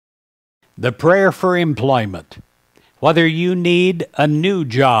the prayer for employment. Whether you need a new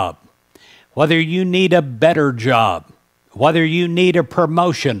job, whether you need a better job, whether you need a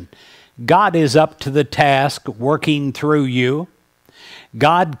promotion, God is up to the task working through you.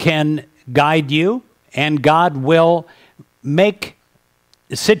 God can guide you, and God will make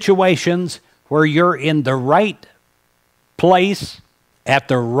situations where you're in the right place at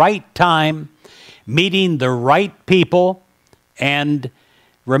the right time, meeting the right people, and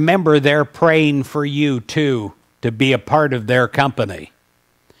remember, they're praying for you too, to be a part of their company.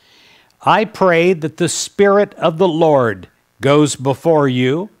 I pray that the Spirit of the Lord goes before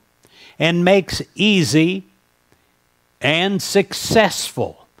you and makes easy and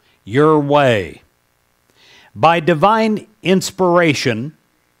successful your way. By divine inspiration,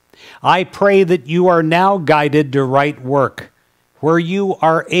 I pray that you are now guided to right work, where you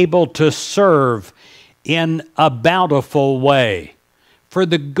are able to serve in a bountiful way, for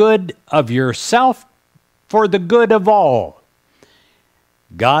the good of yourself, for the good of all.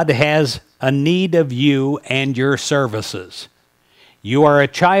 God has a need of you and your services. You are a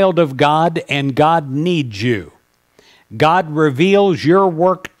child of God, and God needs you. God reveals your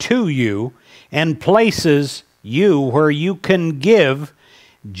work to you and places you where you can give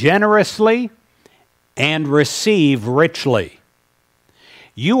generously and receive richly.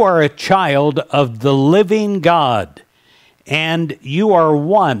 You are a child of the living God, and you are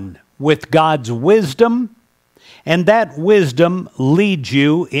one with God's wisdom, and that wisdom leads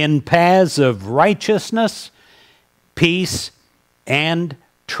you in paths of righteousness, peace, and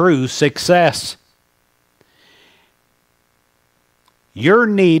true success. Your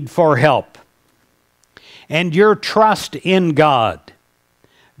need for help and your trust in God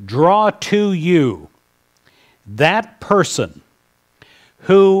draw to you that person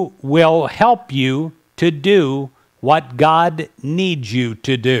who will help you to do what God needs you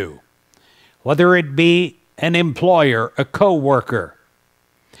to do, whether it be an employer, a co-worker,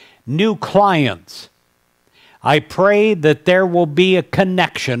 new clients. I pray that there will be a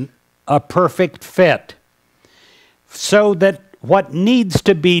connection, a perfect fit, so that what needs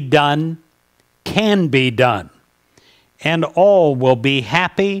to be done can be done, and all will be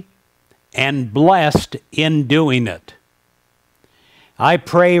happy and blessed in doing it. I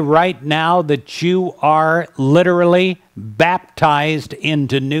pray right now that you are literally baptized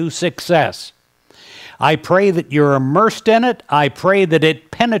into new success. I pray that you're immersed in it. I pray that it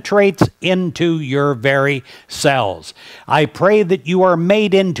penetrates into your very cells. I pray that you are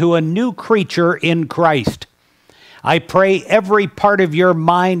made into a new creature in Christ. I pray every part of your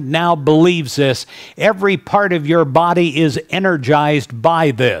mind now believes this. Every part of your body is energized by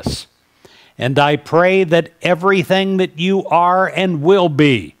this. And I pray that everything that you are and will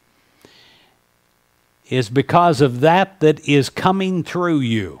be is because of that is coming through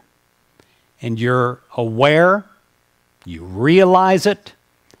you. And you're aware, you realize it,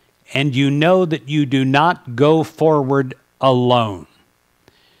 and you know that you do not go forward alone.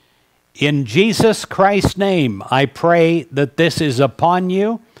 In Jesus Christ's name, I pray that this is upon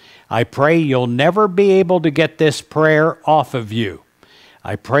you. I pray you'll never be able to get this prayer off of you.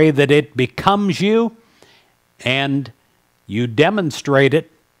 I pray that it becomes you and you demonstrate it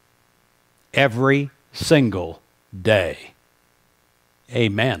every single day.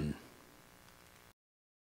 Amen.